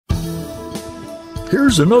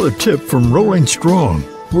Here's another tip from Rolling Strong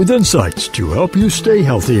with insights to help you stay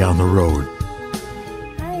healthy on the road.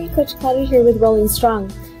 Hi, Coach Claudia here with Rolling Strong.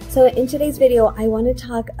 So in today's video, I want to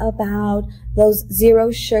talk about those zero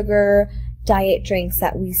sugar diet drinks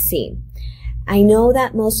that we see. I know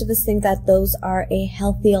that most of us think that those are a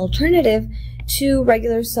healthy alternative to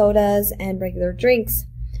regular sodas and regular drinks,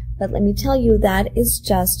 but let me tell you that is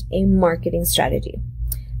just a marketing strategy.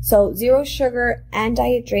 So zero sugar and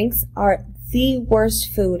diet drinks are the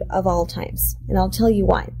worst food of all times, and I'll tell you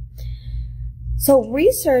why. So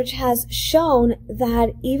research has shown that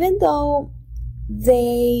even though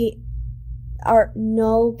they are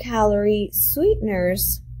no calorie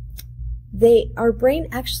sweeteners, our brain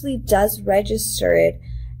actually does register it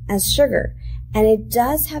as sugar, and it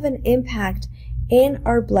does have an impact in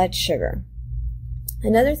our blood sugar.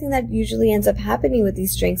 Another thing that usually ends up happening with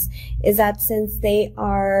these drinks is that since they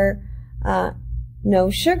are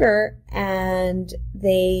no sugar and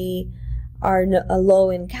they are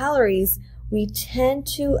low in calories, we tend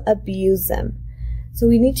to abuse them. So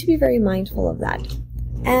we need to be very mindful of that.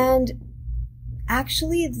 And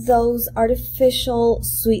actually, those artificial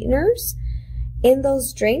sweeteners in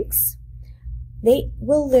those drinks, they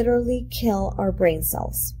will literally kill our brain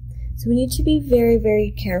cells. So we need to be very,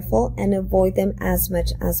 very careful and avoid them as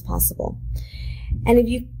much as possible. And if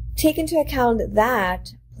you take into account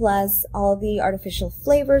that, plus all the artificial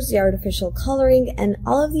flavors, the artificial coloring, and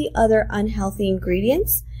all of the other unhealthy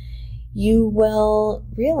ingredients, you will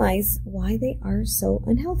realize why they are so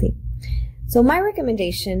unhealthy. So my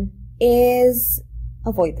recommendation is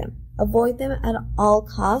avoid them. Avoid them at all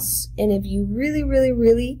costs. And if you really, really,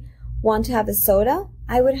 really want to have a soda,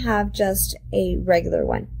 I would have just a regular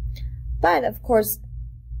one. But of course,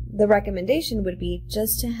 the recommendation would be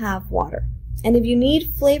just to have water. And if you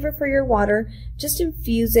need flavor for your water, just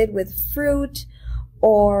infuse it with fruit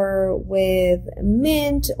or with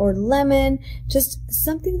mint or lemon, just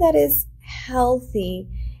something that is healthy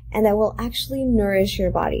and that will actually nourish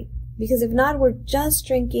your body. Because if not, we're just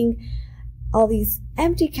drinking all these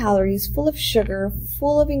empty calories, full of sugar,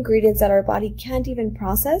 full of ingredients that our body can't even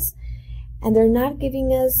process, and they're not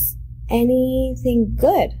giving us anything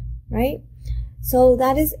good, right? So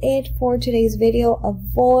that is it for today's video.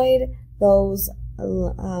 Avoid those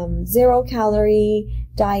zero calorie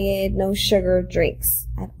diet, no sugar drinks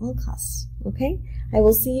at all costs. Okay? I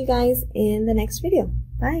will see you guys in the next video.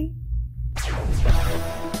 Bye.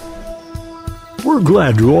 We're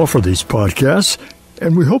glad to offer these podcasts,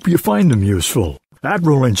 and we hope you find them useful. At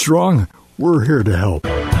Rolling Strong, we're here to help.